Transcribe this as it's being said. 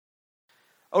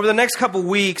Over the next couple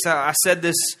weeks, I said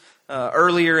this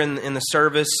earlier in the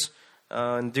service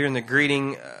and during the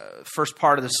greeting, first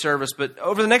part of the service, but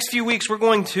over the next few weeks, we're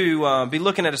going to be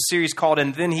looking at a series called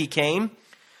And Then He Came.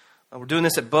 We're doing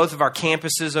this at both of our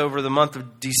campuses over the month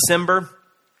of December.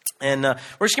 And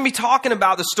we're just going to be talking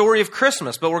about the story of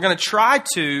Christmas, but we're going to try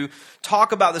to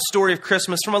talk about the story of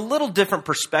Christmas from a little different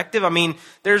perspective. I mean,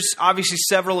 there's obviously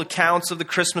several accounts of the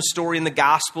Christmas story in the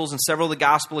Gospels and several of the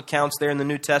Gospel accounts there in the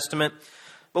New Testament.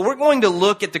 But we're going to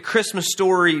look at the Christmas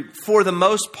story for the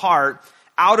most part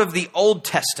out of the Old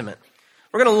Testament.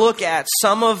 We're going to look at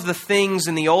some of the things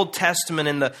in the Old Testament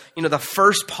in the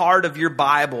first part of your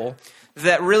Bible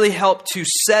that really help to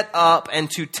set up and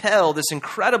to tell this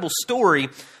incredible story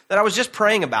that I was just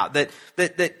praying about, that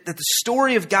the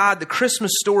story of God, the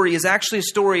Christmas story, is actually a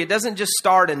story. It doesn't just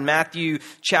start in Matthew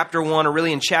chapter 1 or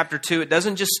really in chapter 2. It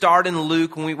doesn't just start in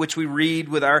Luke, which we read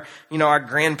with our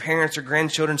grandparents or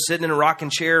grandchildren sitting in a rocking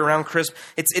chair around Christmas.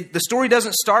 The story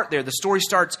doesn't start there. The story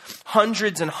starts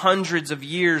hundreds and hundreds of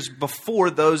years before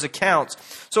those accounts.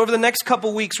 So over the next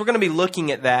couple weeks, we're going to be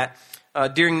looking at that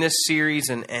during this series,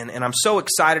 and I'm so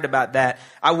excited about that.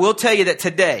 I will tell you that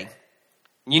today,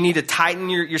 you need to tighten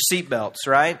your seatbelts,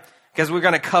 right? Because we're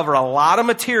going to cover a lot of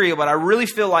material, but I really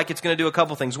feel like it's going to do a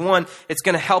couple things. One, it's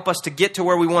going to help us to get to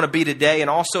where we want to be today, and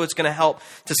also it's going to help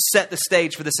to set the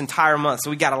stage for this entire month.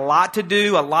 So we got a lot to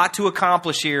do, a lot to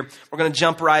accomplish here. We're going to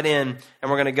jump right in,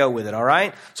 and we're going to go with it, all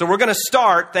right? So we're going to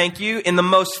start, thank you, in the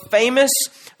most famous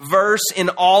verse in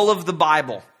all of the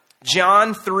Bible.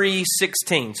 John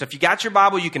 3:16. So if you got your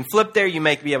Bible, you can flip there. You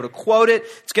may be able to quote it.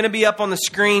 It's going to be up on the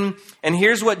screen. And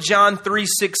here's what John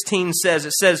 3:16 says.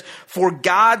 It says, "For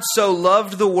God so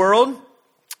loved the world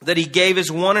that he gave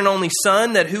his one and only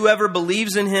Son, that whoever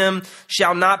believes in him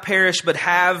shall not perish but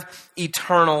have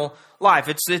eternal life."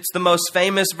 It's the most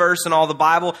famous verse in all the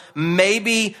Bible,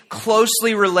 maybe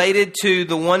closely related to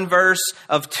the one verse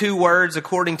of two words,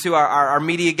 according to our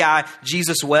media guy,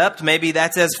 Jesus wept. Maybe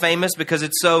that's as famous because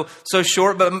it's so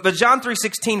short. But John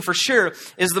 3:16 for sure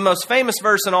is the most famous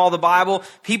verse in all the Bible.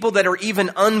 People that are even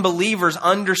unbelievers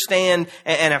understand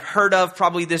and have heard of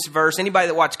probably this verse. Anybody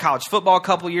that watched college football a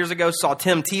couple years ago saw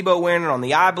Tim Tebow wearing it on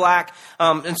the eye black.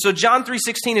 And so John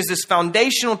 3:16 is this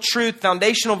foundational truth,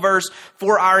 foundational verse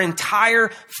for our entire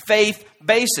faith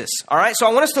basis. All right, so I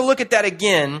want us to look at that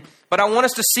again, but I want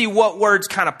us to see what words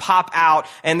kind of pop out,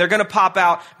 and they're going to pop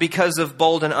out because of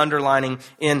bold and underlining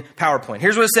in PowerPoint.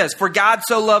 Here's what it says. "For God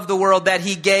so loved the world that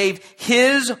he gave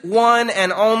his one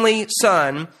and only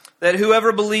Son, that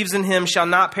whoever believes in him shall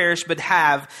not perish but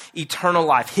have eternal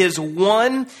life." His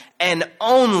one and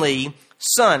only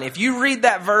Son. If you read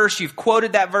that verse, you've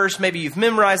quoted that verse, maybe you've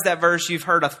memorized that verse, you've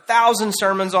heard 1,000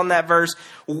 sermons on that verse.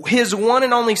 His one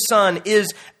and only Son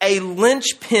is a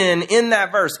linchpin in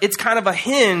that verse. It's kind of a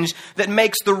hinge that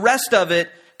makes the rest of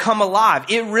it come alive.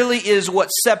 It really is what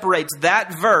separates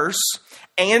that verse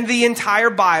and the entire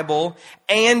Bible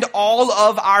and all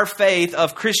of our faith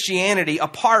of Christianity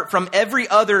apart from every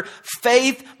other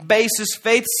faith basis,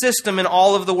 faith system in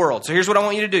all of the world. So here's what I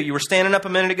want you to do. You were standing up a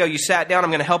minute ago. You sat down. I'm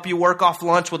going to help you work off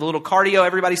lunch with a little cardio.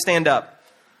 Everybody stand up.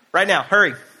 Right now.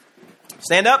 Hurry.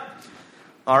 Stand up.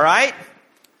 All right.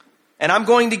 And I'm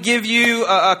going to give you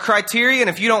a criteria. And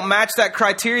if you don't match that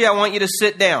criteria, I want you to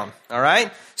sit down. All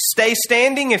right. Stay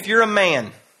standing if you're a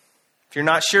man. If you're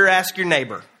not sure, ask your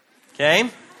neighbor. Okay?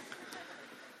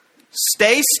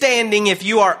 Stay standing if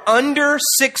you are under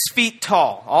 6 feet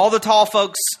tall. All the tall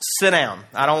folks, sit down.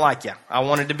 I don't like you. I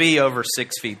wanted to be over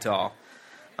 6 feet tall.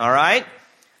 All right?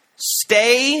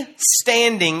 Stay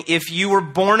standing if you were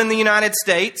born in the United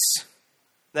States.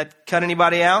 That cut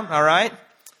anybody out? All right?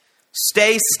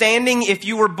 Stay standing if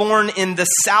you were born in the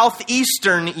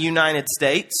southeastern United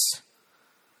States.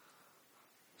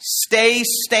 Stay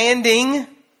standing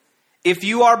if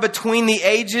you are between the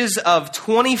ages of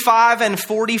 25 and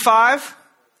 45.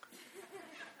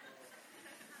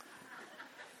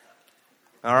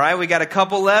 All right, we got a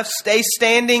couple left. Stay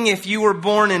standing if you were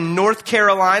born in North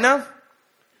Carolina,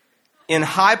 in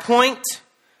High Point,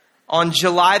 on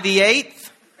July the 8th.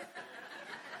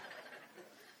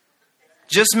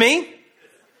 Just me?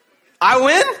 I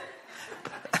win?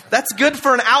 That's good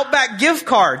for an Outback gift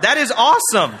card. That is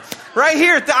awesome. Right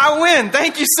here, I win.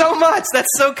 Thank you so much. That's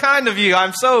so kind of you.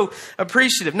 I'm so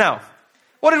appreciative. No.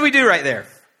 What did we do right there?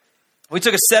 We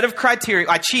took a set of criteria.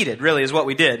 I cheated, really, is what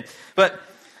we did. But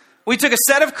we took a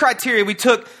set of criteria. We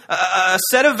took a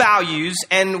set of values,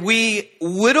 and we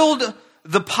whittled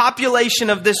the population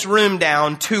of this room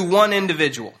down to one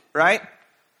individual, right?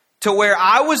 to where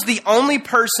I was the only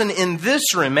person in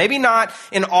this room, maybe not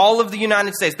in all of the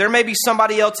United States. There may be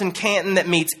somebody else in Canton that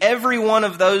meets every one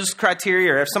of those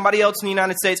criteria, or somebody else in the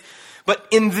United States. But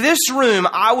in this room,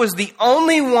 I was the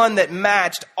only one that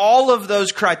matched all of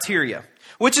those criteria,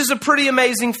 which is a pretty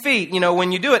amazing feat,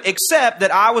 when you do it, except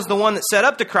that I was the one that set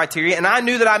up the criteria and I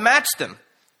knew that I matched them,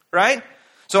 right?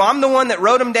 So I'm the one that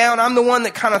wrote them down. I'm the one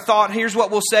that kind of thought, here's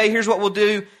what we'll say, here's what we'll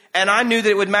do. And I knew that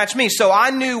it would match me. So I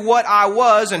knew what I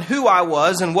was and who I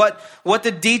was and what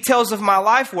the details of my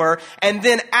life were. And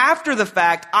then after the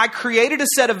fact, I created a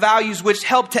set of values which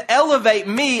helped to elevate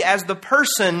me as the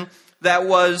person that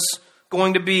was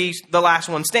going to be the last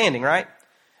one standing, right?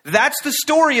 That's the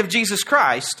story of Jesus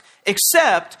Christ,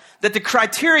 except that the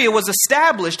criteria was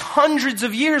established hundreds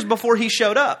of years before he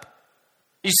showed up.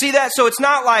 You see that? So it's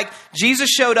not like Jesus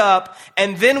showed up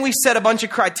and then we set a bunch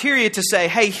of criteria to say,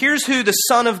 hey, here's who the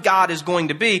Son of God is going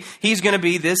to be. He's going to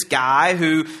be this guy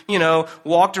who,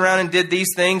 walked around and did these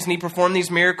things and he performed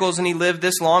these miracles and he lived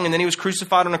this long and then he was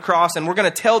crucified on a cross. And we're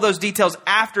going to tell those details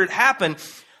after it happened.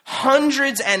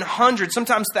 Hundreds and hundreds,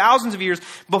 sometimes thousands of years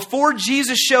before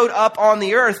Jesus showed up on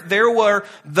the earth, there were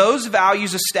those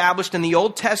values established in the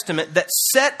Old Testament that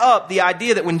set up the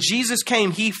idea that when Jesus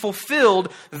came, he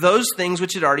fulfilled those things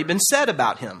which had already been said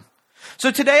about him.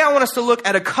 So today I want us to look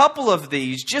at a couple of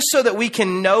these just so that we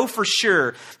can know for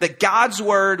sure that God's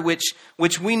word, which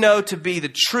we know to be the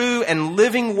true and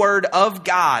living word of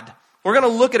God, we're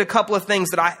going to look at a couple of things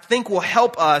that I think will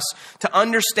help us to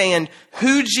understand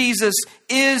who Jesus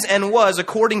is and was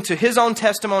according to his own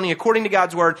testimony, according to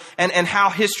God's word, and how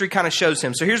history kind of shows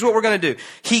him. So here's what we're going to do.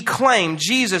 He claimed,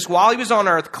 Jesus, while he was on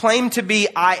earth, claimed to be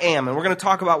I am. And we're going to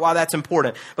talk about why that's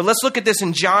important. But let's look at this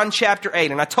in John chapter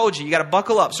 8. And I told you got to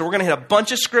buckle up. So we're going to hit a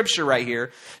bunch of scripture right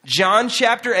here. John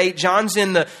chapter 8. John's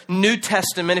in the New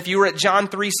Testament. If you were at John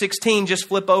 3:16, just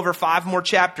flip over 5 more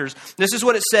chapters. This is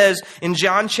what it says in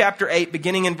John chapter 8,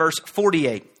 beginning in verse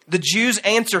 48. The Jews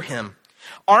answer him,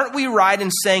 "Aren't we right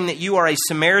in saying that you are a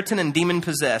Samaritan and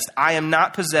demon-possessed? I am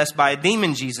not possessed by a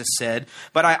demon," Jesus said,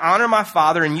 "but I honor my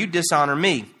Father and you dishonor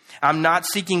me. I'm not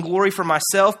seeking glory for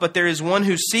myself, but there is one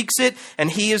who seeks it,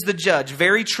 and he is the judge.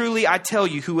 Very truly, I tell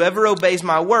you, whoever obeys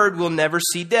my word will never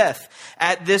see death."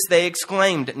 At this they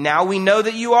exclaimed, "Now we know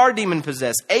that you are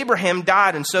demon-possessed. Abraham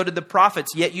died, and so did the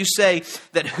prophets. Yet you say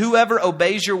that whoever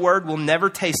obeys your word will never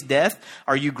taste death.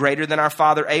 Are you greater than our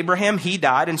father Abraham? He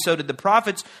died, and so did the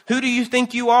prophets. Who do you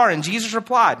think you are?" And Jesus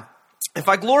replied, "If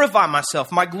I glorify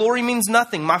myself, my glory means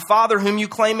nothing. My Father, whom you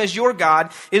claim as your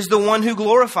God, is the one who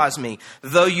glorifies me.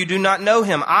 Though you do not know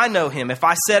him, I know him. If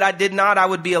I said I did not, I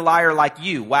would be a liar like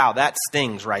you." Wow, that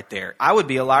stings right there. I would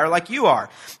be a liar like you are.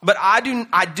 "But I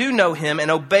do know him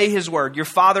and obey his word. Your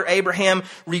father Abraham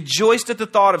rejoiced at the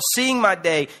thought of seeing my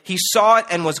day. He saw it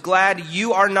and was glad.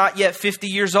 You are not yet 50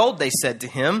 years old," they said to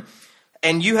him.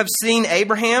 "And you have seen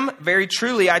Abraham? Very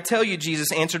truly, I tell you,"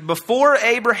 Jesus answered, "before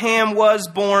Abraham was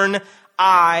born,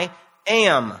 I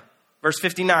am." Verse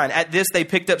 59, at this they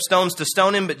picked up stones to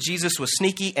stone him, but Jesus was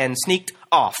sneaky and sneaked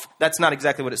off. That's not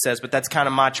exactly what it says, but that's kind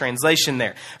of my translation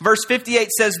there. Verse 58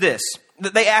 says this.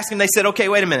 They asked him, they said, "Okay,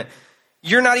 wait a minute.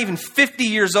 You're not even 50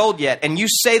 years old yet, and you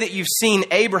say that you've seen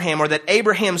Abraham or that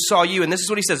Abraham saw you." And this is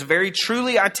what he says. "Very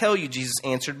truly, I tell you," Jesus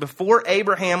answered, "before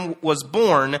Abraham was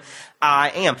born, I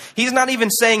am." He's not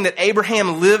even saying that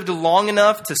Abraham lived long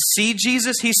enough to see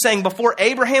Jesus. He's saying before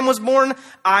Abraham was born,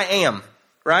 I am.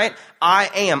 Right? I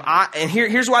am. And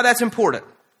here's why that's important.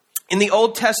 In the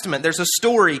Old Testament, there's a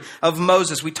story of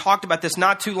Moses. We talked about this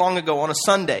not too long ago on a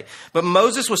Sunday. But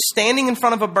Moses was standing in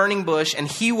front of a burning bush, and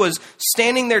he was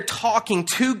standing there talking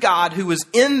to God who was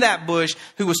in that bush,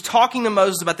 who was talking to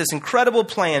Moses about this incredible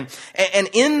plan. And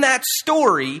in that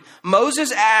story,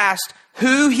 Moses asked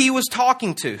who he was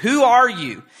talking to. "Who are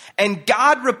you?" And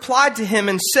God replied to him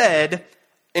and said,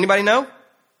 anybody know?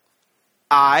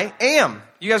 "I am."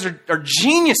 You guys are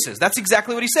geniuses. That's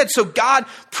exactly what he said. So God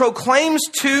proclaims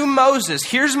to Moses,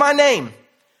 "Here's my name.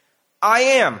 I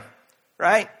am."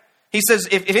 Right? He says,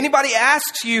 if anybody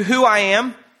asks you who I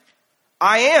am,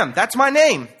 that's my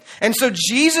name. And so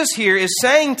Jesus here is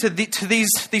saying to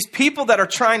these people that are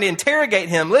trying to interrogate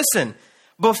him, listen,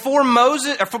 before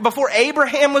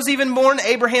Abraham was even born,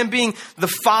 Abraham being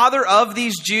the father of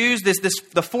these Jews,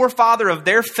 the forefather of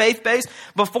their faith base,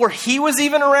 before he was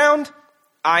even around,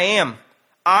 I am.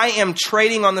 I am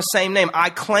trading on the same name.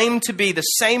 I claim to be the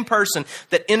same person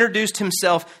that introduced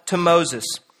himself to Moses.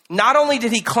 Not only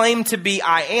did he claim to be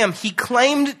I am, he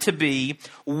claimed to be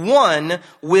one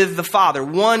with the Father,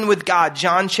 one with God.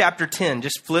 John chapter 10,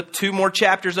 just flip 2 more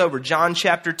chapters over. John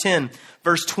chapter 10,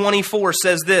 verse 24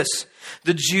 says this: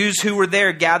 the Jews who were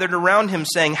there gathered around him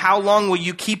saying, "How long will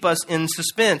you keep us in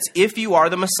suspense? If you are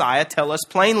the Messiah, tell us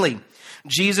plainly."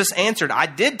 Jesus answered, "I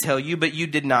did tell you, but you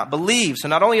did not believe." So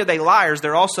not only are they liars,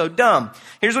 they're also dumb.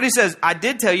 Here's what he says: "I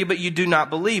did tell you, but you do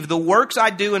not believe. The works I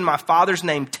do in my Father's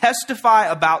name testify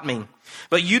about me.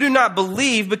 But you do not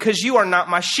believe because you are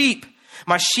not my sheep.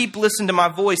 My sheep listen to my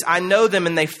voice. I know them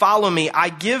and they follow me. I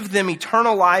give them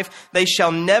eternal life. They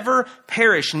shall never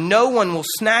perish. No one will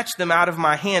snatch them out of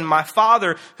my hand. My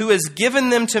Father who has given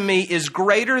them to me is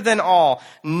greater than all.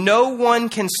 No one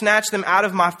can snatch them out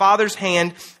of my Father's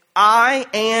hand. I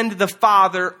and the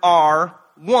Father are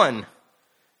one."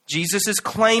 Jesus is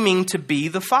claiming to be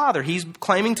the Father. He's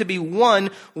claiming to be one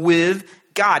with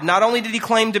God. Not only did he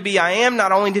claim to be I am,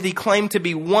 not only did he claim to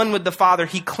be one with the Father,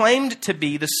 he claimed to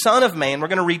be the Son of Man. We're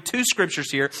going to read 2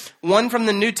 scriptures here, one from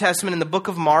the New Testament in the book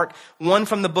of Mark, one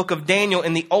from the book of Daniel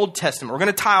in the Old Testament. We're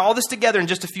going to tie all this together in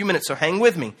just a few minutes, so hang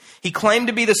with me. He claimed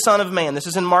to be the Son of Man. This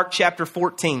is in Mark chapter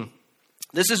 14.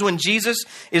 This is when Jesus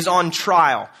is on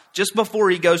trial, just before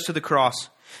he goes to the cross.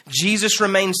 Jesus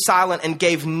remained silent and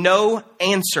gave no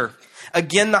answer.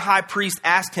 Again, the high priest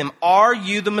asked him, "Are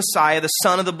you the Messiah, the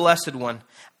Son of the Blessed One?"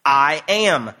 "I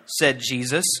am," said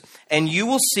Jesus, "and you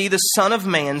will see the Son of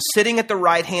Man sitting at the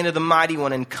right hand of the Mighty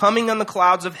One and coming on the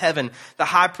clouds of heaven." The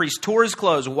high priest tore his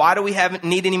clothes. "Why do we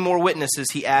need any more witnesses?"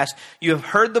 he asked. "You have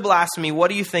heard the blasphemy. What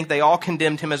do you think?" They all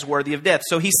condemned him as worthy of death.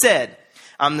 So he said,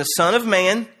 "I'm the Son of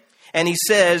Man." And he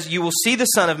says, "You will see the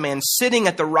Son of Man sitting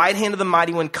at the right hand of the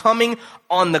Mighty One, coming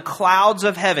on the clouds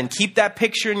of heaven." Keep that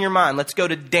picture in your mind. Let's go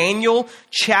to Daniel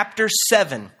chapter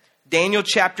 7. Daniel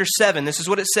chapter 7. This is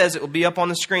what it says. It will be up on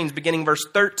the screens beginning verse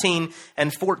 13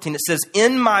 and 14. It says,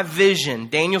 "In my vision,"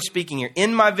 Daniel speaking here,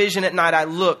 "in my vision at night I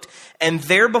looked, and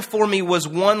there before me was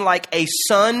one like a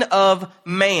son of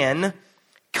man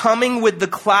coming with the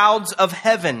clouds of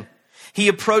heaven. He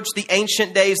approached the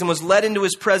Ancient Days and was led into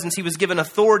his presence. He was given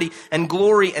authority and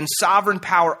glory and sovereign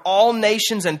power. All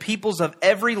nations and peoples of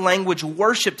every language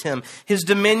worshipped him. His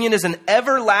dominion is an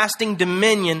everlasting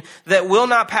dominion that will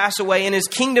not pass away, and his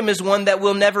kingdom is one that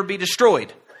will never be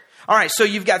destroyed." All right, so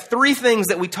you've got 3 things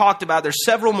that we talked about. There's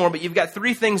several more, but you've got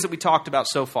 3 things that we talked about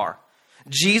so far.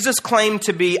 Jesus claimed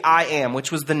to be I am,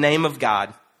 which was the name of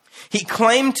God. He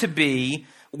claimed to be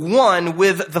one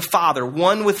with the Father,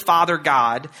 one with Father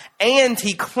God, and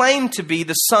he claimed to be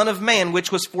the Son of Man, which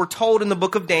was foretold in the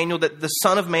book of Daniel that the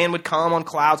Son of Man would come on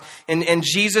clouds, and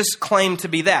Jesus claimed to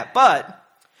be that. But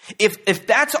if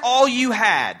that's all you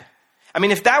had, I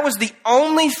mean, if that was the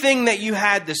only thing that you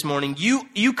had this morning,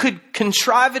 you could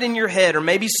contrive it in your head, or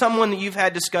maybe someone that you've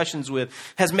had discussions with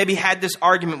has maybe had this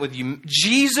argument with you.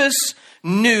 Jesus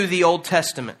knew the Old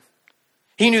Testament.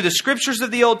 He knew the scriptures of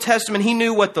the Old Testament. He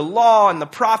knew what the law and the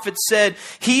prophets said.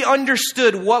 He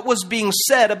understood what was being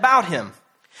said about him.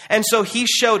 And so he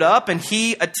showed up and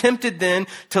he attempted then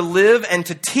to live and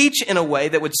to teach in a way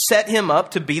that would set him up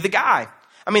to be the guy.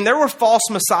 I mean, there were false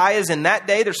messiahs in that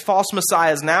day. There's false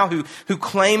messiahs now who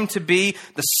claim to be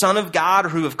the Son of God, or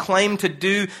who have claimed to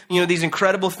do, these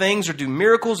incredible things, or do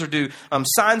miracles, or do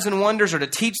signs and wonders, or to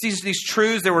teach these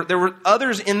truths. There were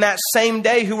others in that same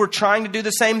day who were trying to do the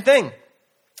same thing.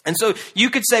 And so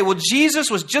you could say, well, Jesus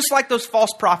was just like those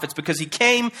false prophets, because he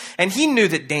came and he knew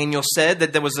that Daniel said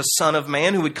that there was a Son of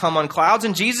Man who would come on clouds,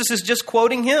 and Jesus is just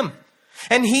quoting him.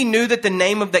 And he knew that the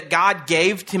name that God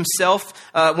gave himself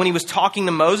when he was talking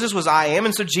to Moses was I am.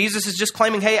 And so Jesus is just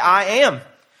claiming, hey, I am.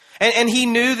 And he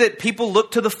knew that people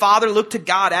look to the Father, look to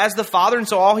God as the Father. And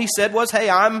so all he said was, hey,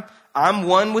 I'm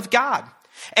one with God.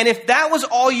 And if that was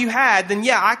all you had, then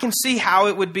yeah, I can see how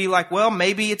it would be like, well,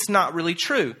 maybe it's not really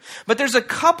true. But there's a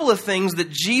couple of things that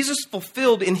Jesus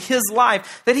fulfilled in his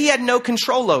life that he had no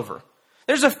control over.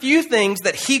 There's a few things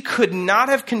that he could not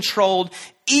have controlled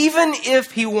even if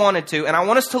he wanted to. And I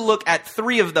want us to look at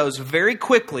 3 of those very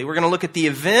quickly. We're going to look at the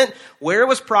event, where it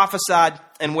was prophesied,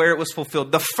 and where it was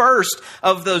fulfilled. The first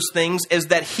of those things is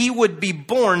that he would be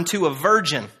born to a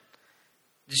virgin.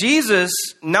 Jesus,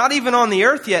 not even on the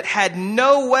earth yet, had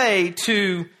no way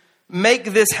to make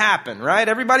this happen, right?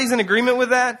 Everybody's in agreement with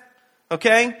that?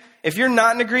 Okay? If you're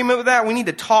not in agreement with that, we need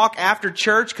to talk after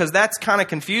church, because that's kind of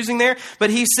confusing there. But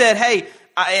he said, hey,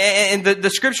 and the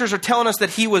scriptures are telling us that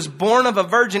he was born of a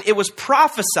virgin. It was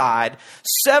prophesied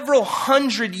several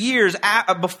hundred years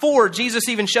before Jesus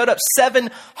even showed up,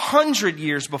 700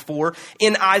 years before,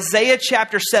 in Isaiah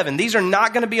chapter 7. These are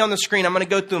not going to be on the screen. I'm going to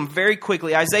go through them very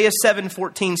quickly. Isaiah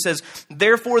 7:14 says,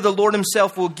 "Therefore the Lord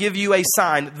himself will give you a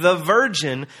sign. The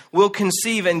virgin will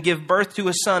conceive and give birth to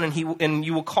a son, and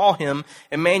you will call him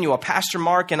Emmanuel." Pastor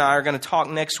Mark and I are going to talk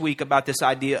next week about this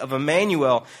idea of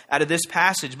Emmanuel out of this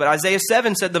passage. But Isaiah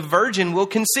 7 said the virgin will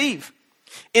conceive.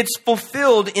 It's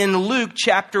fulfilled in Luke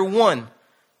chapter 1.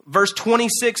 Verse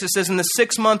 26, it says, "In the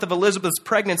 6th month of Elizabeth's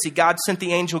pregnancy, God sent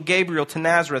the angel Gabriel to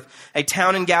Nazareth, a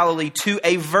town in Galilee, to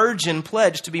a virgin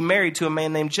pledged to be married to a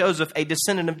man named Joseph, a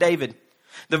descendant of David.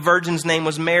 The virgin's name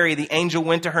was Mary. The angel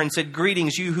went to her and said,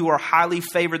 'Greetings, you who are highly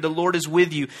favored. The Lord is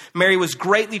with you.' Mary was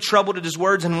greatly troubled at his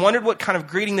words and wondered what kind of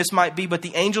greeting this might be. But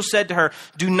the angel said to her,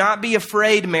 'Do not be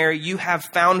afraid, Mary. You have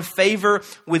found favor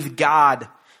with God.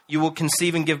 You will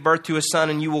conceive and give birth to a son,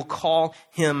 and you will call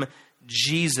him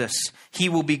Jesus. He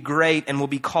will be great and will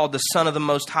be called the Son of the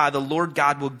Most High. The Lord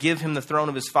God will give him the throne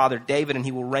of his father David, and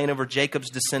he will reign over Jacob's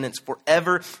descendants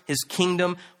forever. His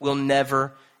kingdom will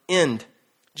never end."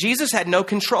 Jesus had no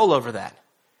control over that.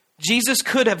 Jesus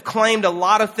could have claimed a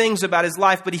lot of things about his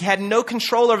life, but he had no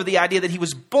control over the idea that he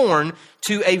was born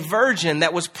to a virgin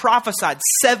that was prophesied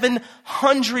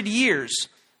 700 years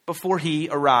before he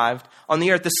arrived on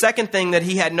the earth. The second thing that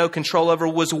he had no control over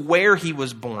was where he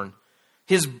was born.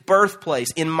 His birthplace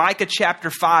in Micah chapter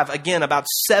 5, again, about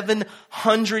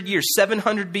 700 years,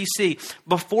 700 BC,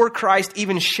 before Christ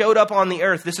even showed up on the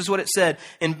earth. This is what it said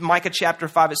in Micah chapter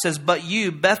 5. It says, "But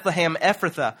you, Bethlehem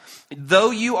Ephrathah,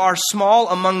 though you are small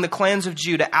among the clans of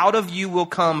Judah, out of you will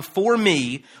come for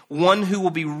me one who will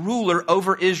be ruler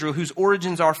over Israel, whose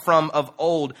origins are from of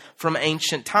old, from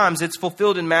ancient times." It's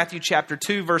fulfilled in Matthew chapter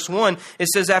 2, verse 1. It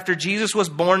says, "After Jesus was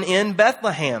born in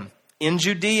Bethlehem, in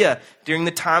Judea, during the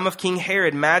time of King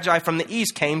Herod, Magi from the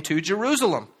east came to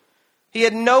Jerusalem." He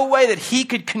had no way that he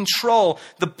could control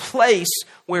the place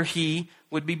where he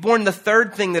would be born. The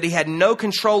third thing that he had no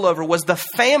control over was the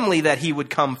family that he would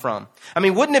come from. I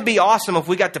mean, wouldn't it be awesome if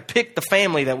we got to pick the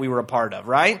family that we were a part of,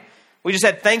 right? We just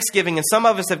had Thanksgiving, and some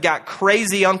of us have got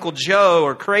crazy Uncle Joe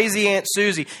or crazy Aunt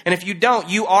Susie. And if you don't,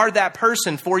 you are that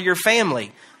person for your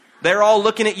family. They're all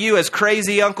looking at you as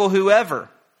crazy Uncle whoever.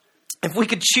 If we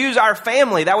could choose our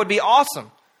family, that would be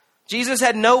awesome. Jesus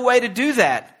had no way to do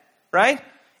that, right?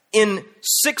 In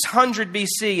 600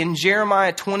 BC, in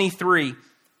Jeremiah 23,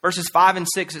 verses 5 and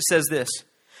 6, it says this: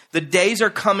 "The days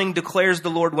are coming, declares the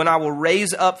Lord, when I will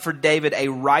raise up for David a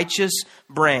righteous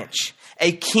branch,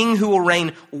 a king who will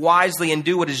reign wisely and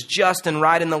do what is just and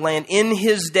right in the land. In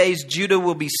his days, Judah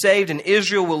will be saved and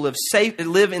Israel will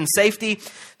live in safety.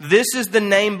 This is the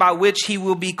name by which he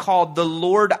will be called, the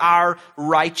Lord our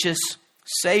righteous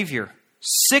Savior."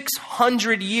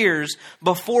 600 years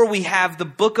before we have the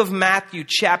book of Matthew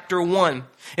chapter 1.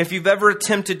 If you've ever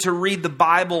attempted to read the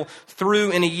Bible through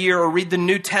in a year or read the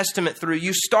New Testament through,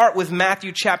 you start with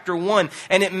Matthew chapter 1.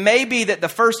 And it may be that the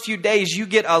first few days you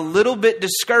get a little bit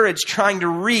discouraged trying to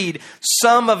read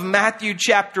some of Matthew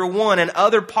chapter 1 and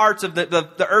other parts of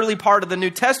the early part of the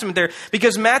New Testament there.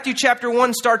 Because Matthew chapter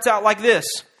 1 starts out like this: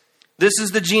 "This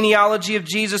is the genealogy of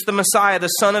Jesus the Messiah, the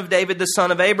son of David, the son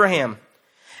of Abraham.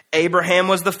 Abraham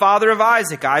was the father of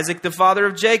Isaac, Isaac the father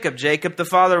of Jacob, Jacob the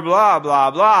father of blah, blah,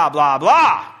 blah, blah,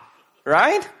 blah."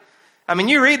 Right? I mean,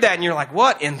 you read that and you're like,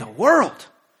 what in the world?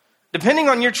 Depending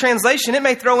on your translation, it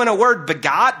may throw in a word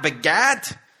begat.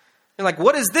 You're like,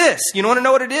 what is this? You want to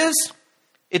know what it is?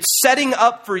 It's setting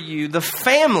up for you the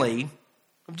family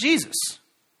of Jesus.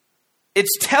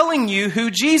 It's telling you who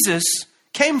Jesus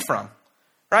came from.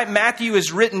 Right? Matthew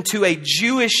is written to a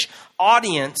Jewish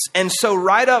audience. And so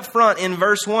right up front in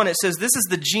verse 1, it says, this is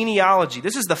the genealogy.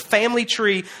 This is the family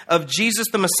tree of Jesus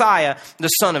the Messiah, the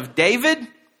son of David,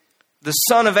 the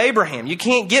son of Abraham. You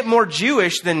can't get more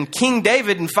Jewish than King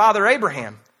David and Father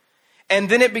Abraham. And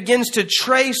then it begins to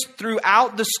trace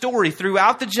throughout the story,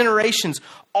 throughout the generations,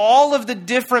 all of the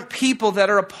different people that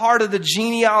are a part of the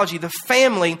genealogy, the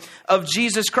family of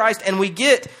Jesus Christ. And we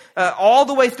get all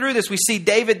the way through this. We see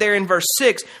David there in verse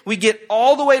 6. We get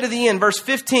all the way to the end. Verse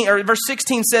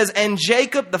 16 says, "And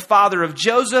Jacob, the father of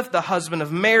Joseph, the husband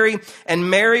of Mary, and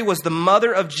Mary was the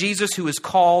mother of Jesus, who is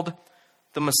called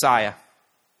the Messiah."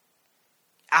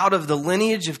 Out of the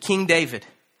lineage of King David,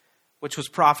 which was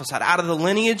prophesied, out of the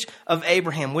lineage of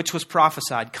Abraham, which was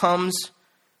prophesied, comes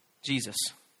Jesus.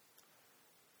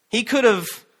 He could have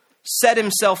set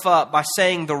himself up by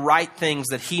saying the right things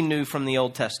that he knew from the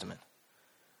Old Testament.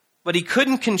 But he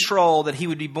couldn't control that he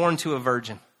would be born to a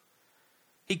virgin.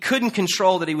 He couldn't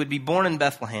control that he would be born in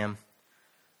Bethlehem.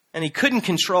 And he couldn't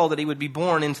control that he would be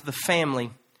born into the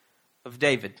family of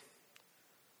David.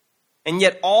 And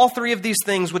yet all three of these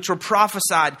things, which were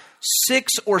prophesied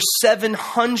 600 or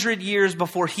 700 years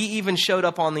before he even showed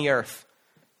up on the earth,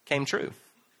 came true.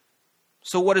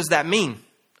 So what does that mean?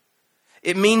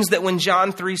 It means that when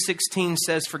John 3:16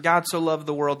 says, "For God so loved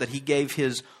the world that he gave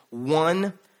his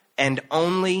one and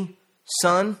only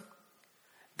Son,"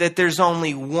 that there's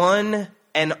only one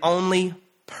person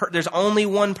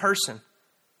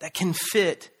that can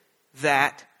fit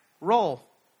that role,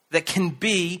 that can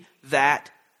be that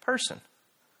person.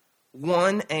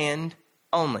 One and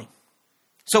only.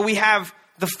 So we have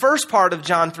the first part of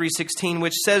John 3:16,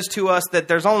 which says to us that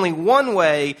there's only one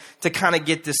way to kind of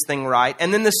get this thing right.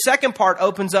 And then the second part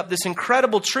opens up this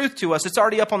incredible truth to us. It's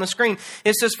already up on the screen.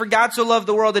 It says, "For God so loved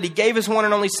the world that he gave his one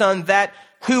and only Son, that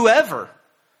whoever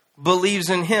believes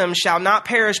in him shall not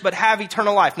perish but have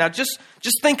eternal life." Now just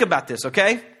think about this,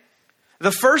 okay?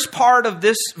 The first part of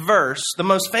this verse, the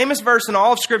most famous verse in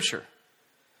all of Scripture,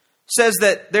 says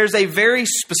that there's a very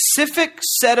specific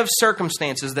set of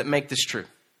circumstances that make this true.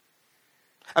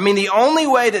 I mean, the only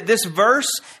way that this verse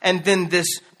and then this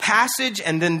passage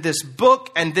and then this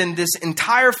book and then this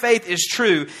entire faith is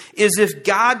true is if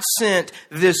God sent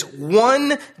this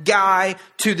one guy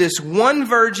to this one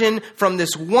virgin from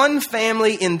this one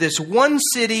family in this one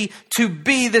city to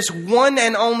be this one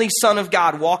and only Son of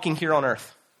God walking here on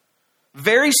earth.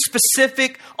 Very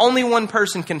specific, only one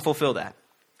person can fulfill that.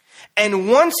 And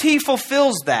once he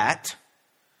fulfills that,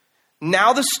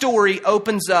 now the story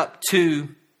opens up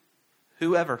to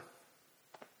whoever.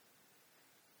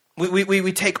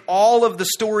 We take all of the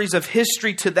stories of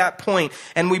history to that point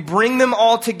and we bring them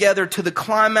all together to the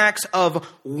climax of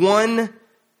one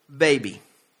baby.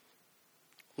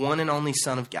 One and only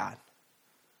Son of God.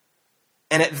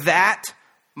 And at that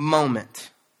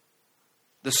moment,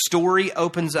 the story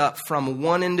opens up from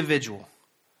one individual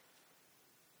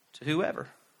to whoever.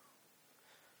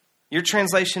 Your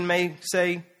translation may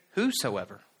say,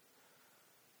 whosoever.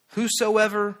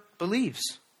 Whosoever believes.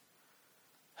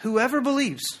 Whoever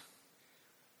believes.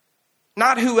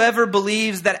 Not whoever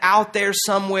believes that out there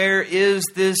somewhere is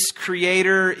this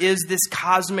creator, is this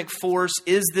cosmic force,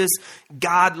 is this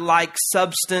God-like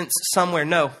substance somewhere.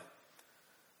 No.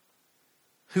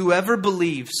 Whoever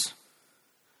believes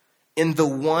in the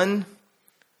one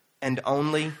and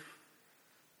only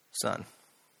Son.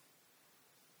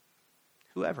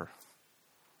 Whoever.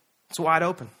 It's wide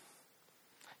open.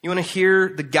 You want to hear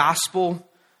the gospel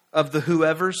of the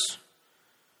whoever's?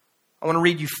 I want to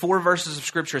read you 4 verses of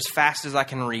Scripture as fast as I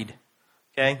can read.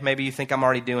 Okay? Maybe you think I'm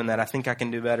already doing that. I think I can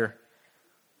do better.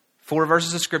 4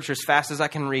 verses of Scripture as fast as I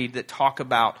can read that talk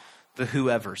about the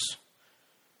whoever's.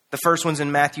 The first one's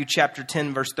in Matthew chapter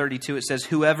 10, verse 32. It says,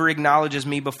 "Whoever acknowledges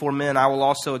me before men, I will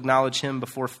also acknowledge him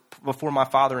before my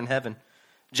Father in heaven."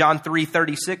 John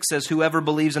 3:36 says, "Whoever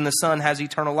believes in the Son has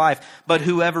eternal life, but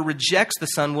whoever rejects the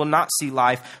Son will not see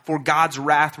life, for God's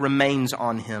wrath remains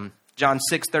on him." John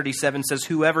 6:37 says,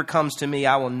 "Whoever comes to me,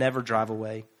 I will never drive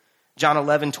away." John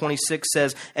 11:26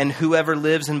 says, "And whoever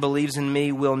lives and believes in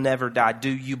me will never die." Do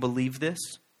you believe this?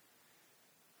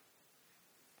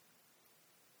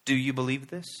 Do you believe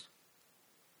this?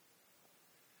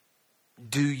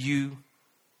 Do you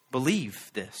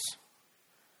believe this?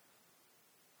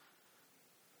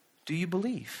 Do you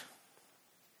believe?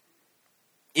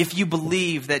 If you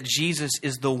believe that Jesus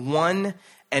is the one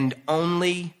and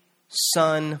only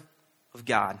Son of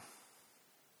God,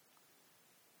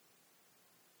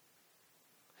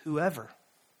 whoever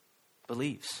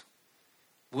believes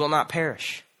will not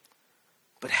perish,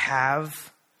 but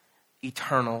have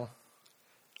eternal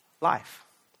life.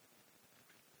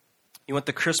 You want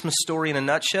the Christmas story in a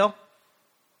nutshell?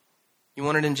 You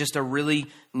want it in just a really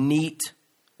neat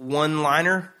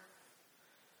one-liner?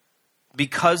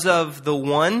 Because of the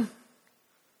one,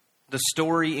 the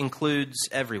story includes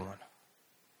everyone.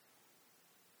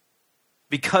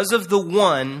 Because of the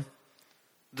one,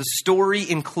 the story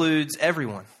includes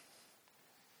everyone.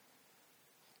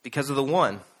 Because of the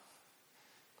one,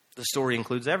 the story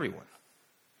includes everyone.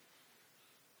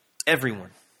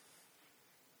 Everyone.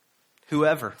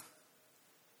 Whoever.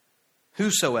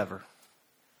 Whosoever.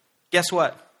 Guess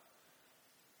what?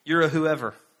 You're a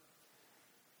whoever.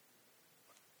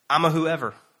 I'm a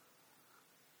whoever.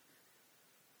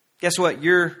 Guess what?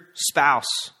 Your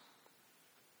spouse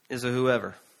is a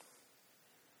whoever.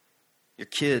 Your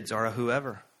kids are a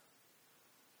whoever.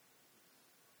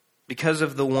 Because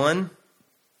of the one,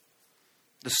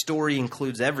 the story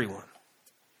includes everyone.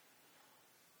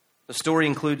 The story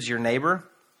includes your neighbor.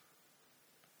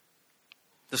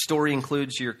 The story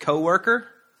includes your coworker.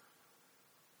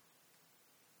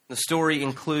 The story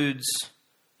includes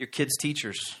your kids'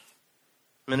 teachers,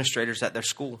 administrators at their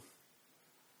school.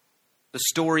 The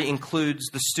story includes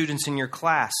the students in your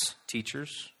class,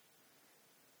 teachers.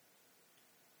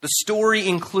 The story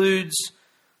includes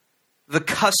the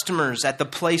customers at the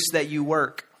place that you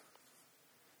work.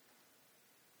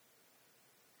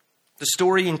 The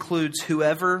story includes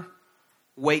whoever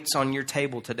waits on your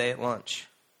table today at lunch.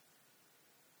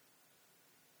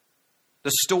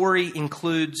 The story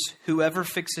includes whoever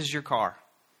fixes your car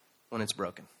when it's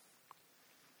broken.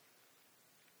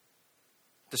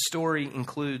 The story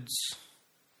includes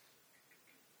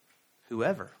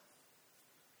whoever.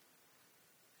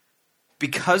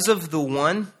 Because of the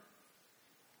one,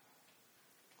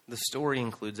 the story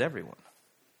includes everyone.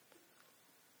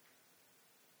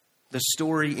 The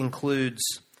story includes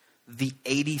the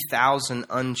 80,000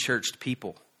 unchurched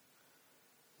people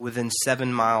within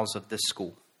 7 miles of this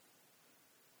school.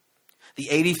 The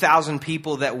 80,000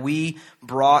 people that we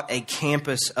brought a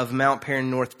campus of Mount Paran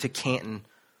North to Canton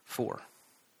for.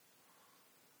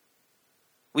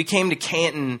 We came to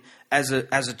Canton as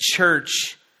a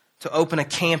church to open a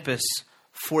campus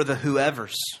for the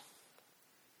whoever's.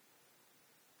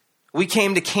 We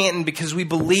came to Canton because we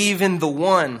believe in the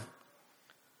one.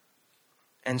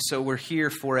 And so we're here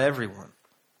for everyone.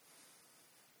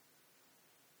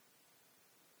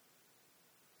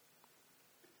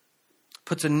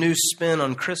 Puts a new spin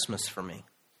on Christmas for me.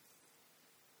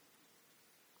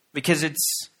 Because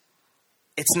it's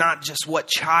not just what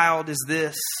child is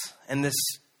this and this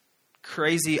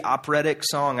crazy operatic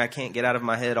song I can't get out of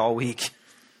my head all week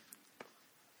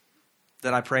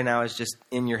that I pray now is just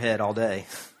in your head all day.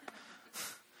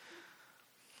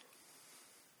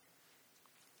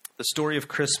 The story of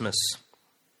Christmas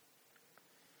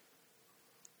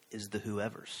is the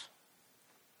whoever's.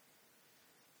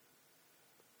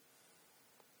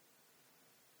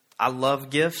 I love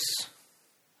gifts.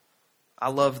 I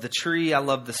love the tree. I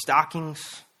love the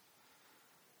stockings.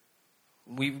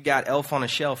 We've got Elf on a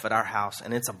Shelf at our house,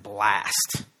 and it's a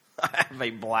blast. I have a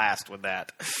blast with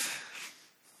that.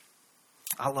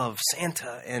 I love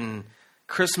Santa and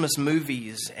Christmas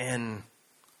movies and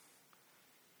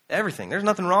everything. There's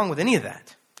nothing wrong with any of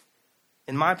that,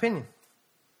 in my opinion.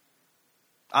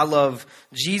 I love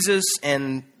Jesus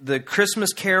and the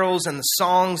Christmas carols and the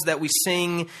songs that we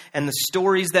sing and the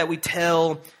stories that we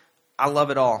tell. I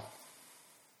love it all.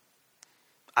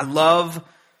 I love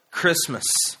Christmas.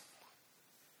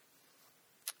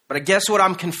 But I guess what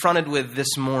I'm confronted with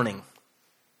this morning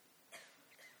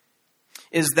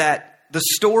is that the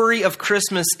story of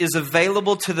Christmas is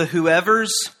available to the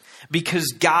whoever's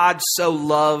because God so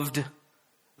loved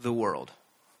the world.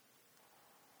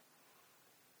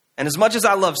 And as much as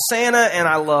I love Santa and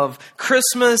I love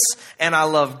Christmas and I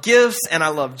love gifts and I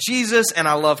love Jesus and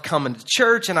I love coming to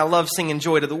church and I love singing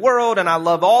Joy to the World and I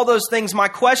love all those things, my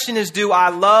question is, do I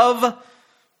love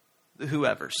the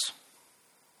whoever's?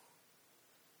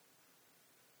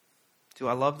 Do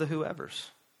I love the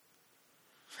whoever's?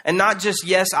 And not just,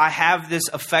 yes, I have this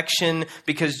affection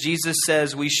because Jesus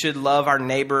says we should love our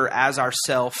neighbor as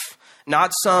ourself.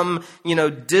 Not some,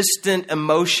 distant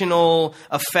emotional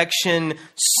affection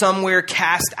somewhere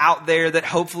cast out there that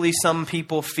hopefully some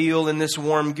people feel in this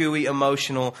warm, gooey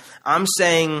emotional. I'm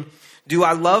saying, do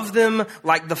I love them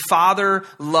like the Father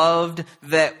loved,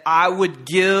 that I would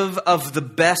give of the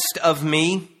best of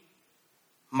me,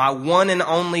 my one and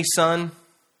only Son,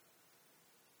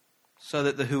 so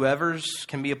that the whoever's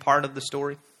can be a part of the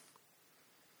story?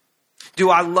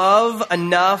 Do I love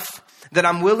enough that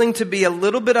I'm willing to be a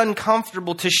little bit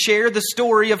uncomfortable to share the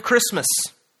story of Christmas,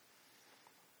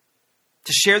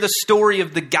 to share the story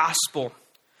of the gospel,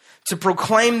 to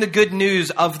proclaim the good news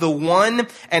of the one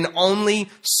and only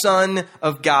Son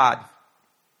of God,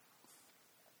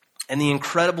 and the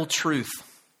incredible truth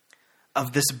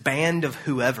of this band of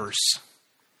whoever's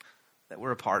that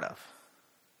we're a part of?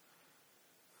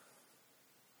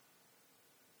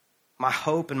 My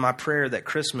hope and my prayer that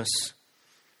Christmas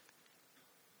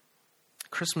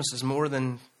is more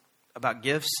than about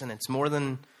gifts, and it's more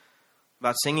than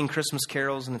about singing Christmas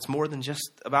carols, and it's more than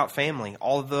just about family,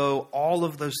 although all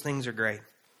of those things are great.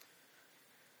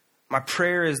 My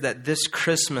prayer is that this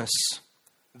Christmas,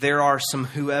 there are some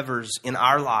whoever's in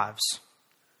our lives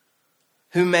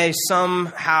who may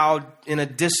somehow, in a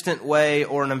distant way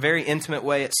or in a very intimate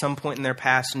way at some point in their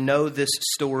past, know this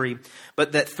story,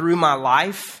 but that through my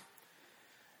life,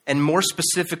 and more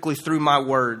specifically through my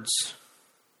words,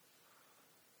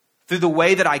 through the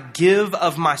way that I give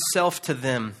of myself to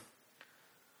them,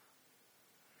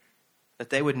 that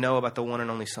they would know about the one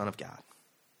and only Son of God.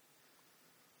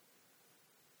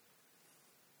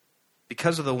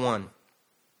 Because of the one,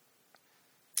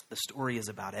 the story is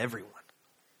about everyone.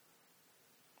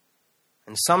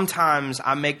 And sometimes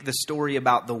I make the story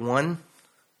about the one,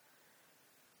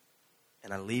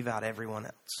 and I leave out everyone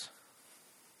else.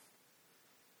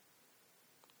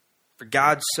 For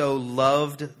God so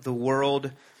loved the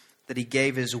world that he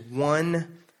gave his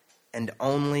one and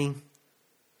only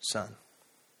Son,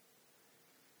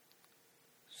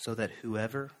 so that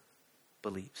whoever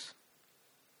believes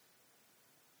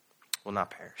will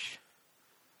not perish,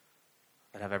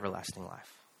 but have everlasting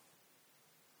life.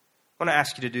 I want to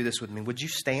ask you to do this with me. Would you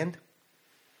stand?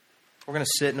 We're going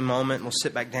to sit in a moment, and we'll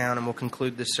sit back down, and we'll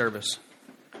conclude this service.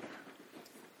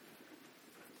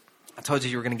 I told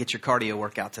you were going to get your cardio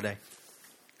workout today.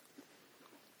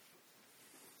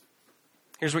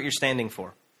 Here's what you're standing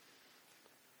for.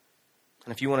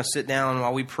 And if you want to sit down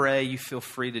while we pray, you feel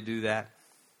free to do that.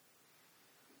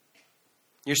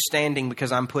 You're standing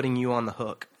because I'm putting you on the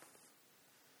hook.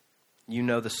 You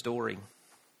know the story.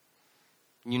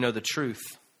 You know the truth.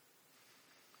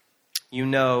 You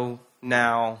know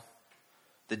now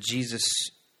that Jesus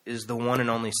is the one and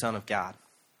only Son of God.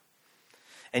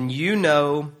 And you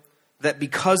know that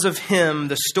because of him,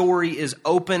 the story is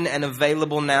open and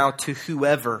available now to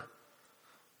whoever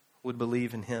would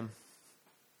believe in him.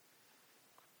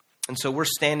 And so we're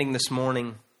standing this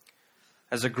morning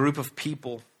as a group of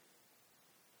people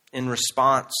in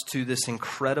response to this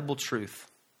incredible truth.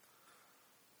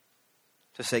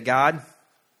 To say, God,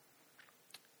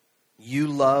 you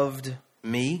loved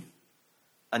me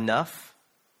enough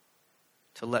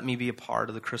to let me be a part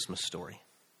of the Christmas story.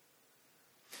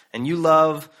 And you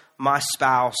love my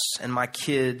spouse and my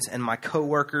kids and my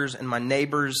coworkers and my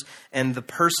neighbors and the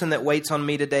person that waits on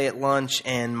me today at lunch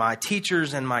and my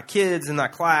teachers and my kids in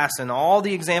that class and all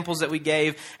the examples that we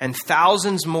gave and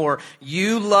thousands more.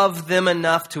 You love them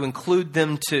enough to include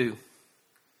them too.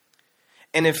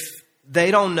 And if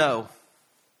they don't know,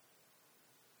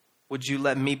 would you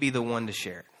let me be the one to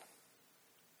share it?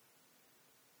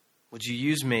 Would you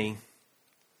use me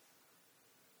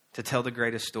to tell the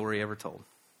greatest story ever told?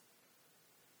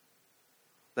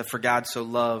 That for God so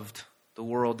loved the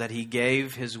world that he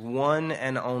gave his one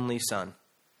and only Son,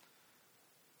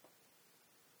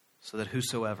 so that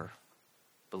whosoever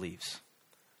believes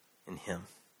in him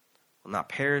will not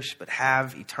perish but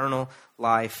have eternal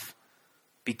life.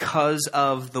 Because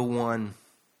of the one,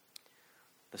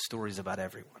 the story's about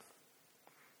everyone.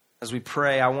 As we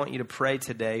pray, I want you to pray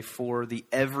today for the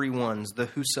everyones, the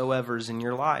whosoevers in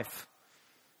your life,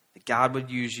 that God would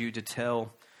use you to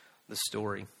tell the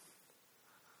story.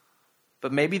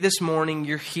 But maybe this morning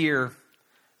you're here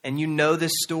and you know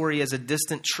this story as a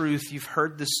distant truth. You've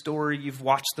heard this story. You've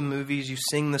watched the movies. You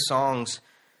sing the songs.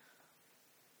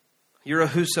 You're a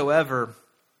whosoever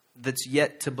that's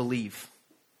yet to believe.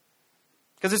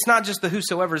 Because it's not just the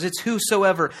whosoevers. It's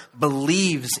whosoever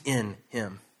believes in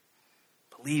him.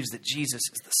 Believes that Jesus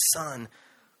is the Son,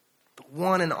 the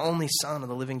one and only Son of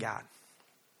the living God.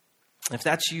 If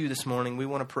that's you this morning, we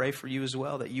want to pray for you as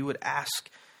well, that you would ask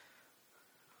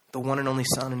the one and only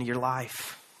Son into your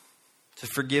life to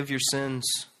forgive your sins,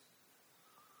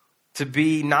 to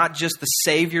be not just the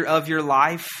Savior of your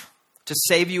life, to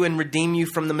save you and redeem you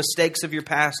from the mistakes of your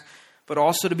past, but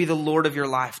also to be the Lord of your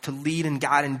life, to lead and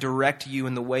guide and direct you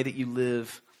in the way that you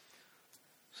live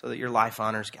so that your life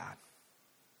honors God.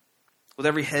 With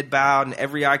every head bowed and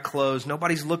every eye closed,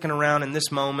 nobody's looking around in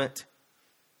this moment.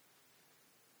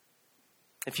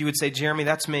 If you would say, Jeremy,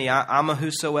 that's me. I'm a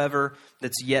whosoever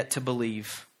that's yet to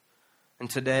believe. And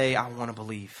today I want to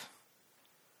believe.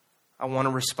 I want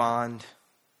to respond.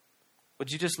 Would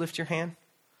you just lift your hand?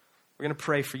 We're going to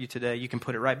pray for you today. You can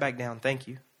put it right back down. Thank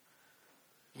you.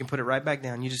 You can put it right back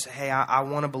down. You just say, hey, I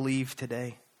want to believe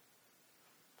today.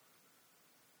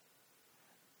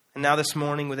 And now this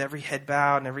morning, with every head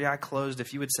bowed and every eye closed,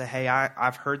 if you would say, hey,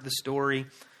 I've heard the story.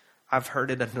 I've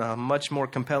heard it in a much more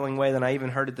compelling way than I even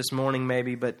heard it this morning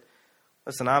maybe. But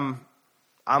listen, I'm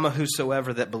a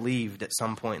whosoever that believed at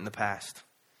some point in the past.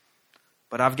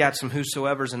 But I've got some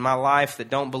whosoevers in my life that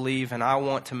don't believe, and I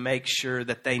want to make sure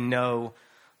that they know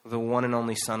the one and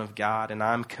only Son of God. And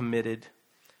I'm committed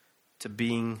to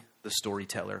being the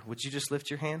storyteller. Would you just lift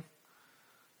your hand?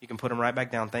 You can put them right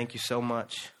back down. Thank you so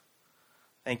much.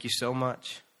 Thank you so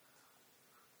much.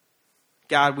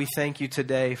 God, we thank you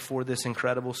today for this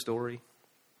incredible story.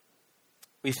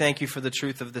 We thank you for the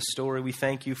truth of this story. We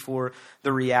thank you for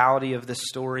the reality of this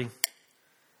story.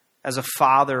 As a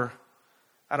father,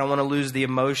 I don't want to lose the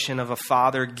emotion of a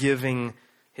father giving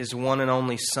his one and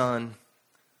only Son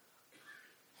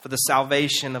for the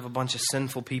salvation of a bunch of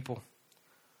sinful people.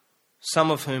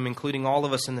 Some of whom, including all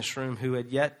of us in this room, who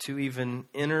had yet to even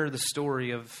enter the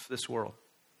story of this world.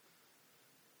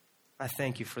 I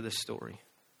thank you for this story.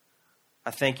 I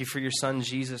thank you for your Son,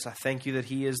 Jesus. I thank you that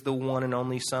He is the one and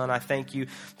only Son. I thank you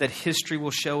that history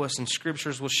will show us and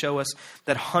scriptures will show us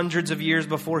that hundreds of years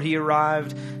before He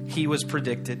arrived, He was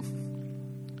predicted.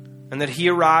 And that He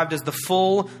arrived as the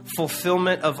full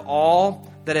fulfillment of all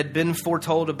that had been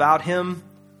foretold about Him.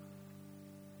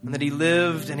 And that He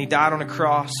lived and He died on a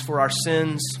cross for our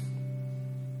sins.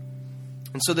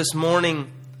 And so this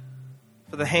morning,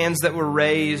 for the hands that were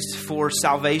raised for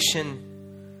salvation,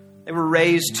 they were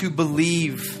raised to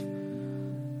believe.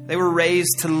 They were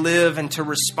raised to live and to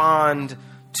respond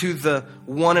to the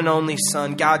one and only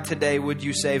Son. God, today, would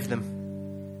you save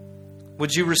them?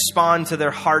 Would you respond to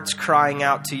their hearts crying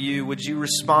out to you? Would you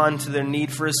respond to their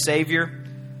need for a Savior?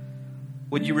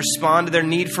 Would you respond to their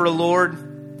need for a Lord?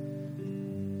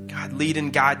 God, lead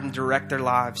and guide and direct their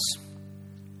lives.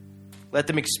 Let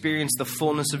them experience the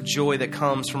fullness of joy that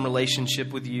comes from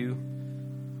relationship with you.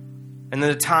 And in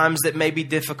the times that may be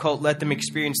difficult, let them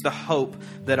experience the hope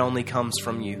that only comes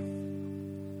from you.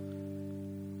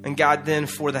 And God, then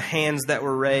for the hands that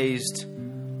were raised,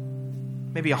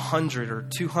 maybe 100 or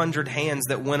 200 hands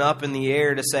that went up in the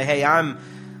air to say, hey,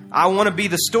 I want to be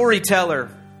the storyteller.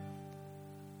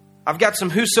 I've got some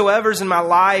whosoevers in my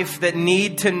life that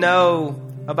need to know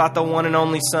about the one and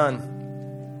only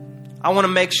Son. I want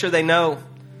to make sure they know.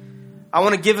 I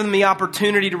want to give them the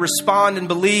opportunity to respond and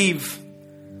believe.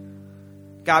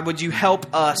 God, would you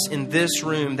help us in this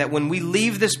room that when we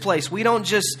leave this place, we don't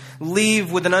just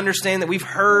leave with an understanding that we've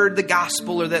heard the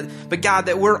gospel but God,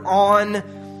 that we're on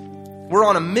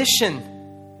a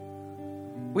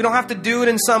mission. We don't have to do it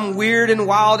in some weird and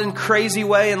wild and crazy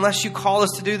way unless you call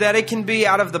us to do that. It can be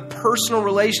out of the personal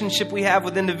relationship we have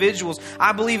with individuals.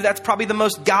 I believe that's probably the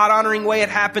most God-honoring way it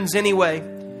happens anyway.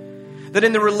 That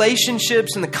in the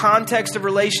relationships, in the context of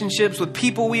relationships with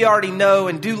people we already know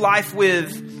and do life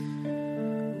with,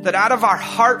 that out of our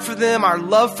heart for them, our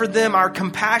love for them, our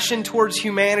compassion towards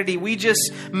humanity, we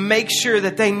just make sure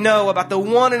that they know about the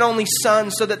one and only Son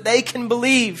so that they can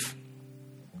believe.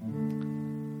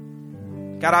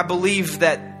 God, I believe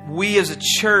that we as a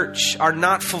church are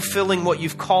not fulfilling what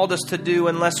you've called us to do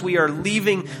unless we are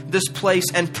leaving this place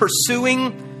and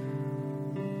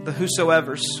pursuing the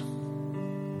whosoevers.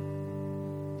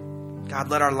 God,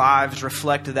 let our lives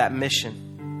reflect that mission.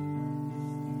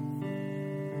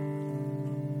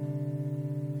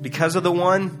 Because of the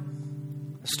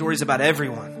one, the story's about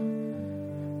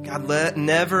everyone. God,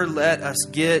 never let us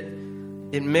get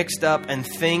it mixed up and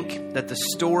think that the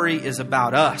story is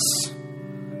about us.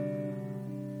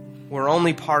 We're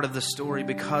only part of the story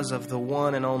because of the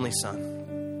one and only Son.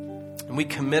 And we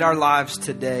commit our lives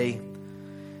today,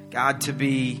 God, to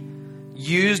be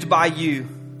used by you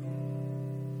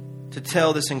to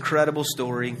tell this incredible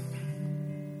story.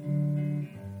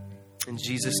 In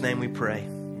Jesus' name we pray.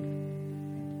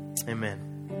 Amen.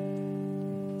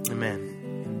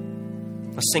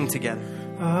 Amen. Let's sing together.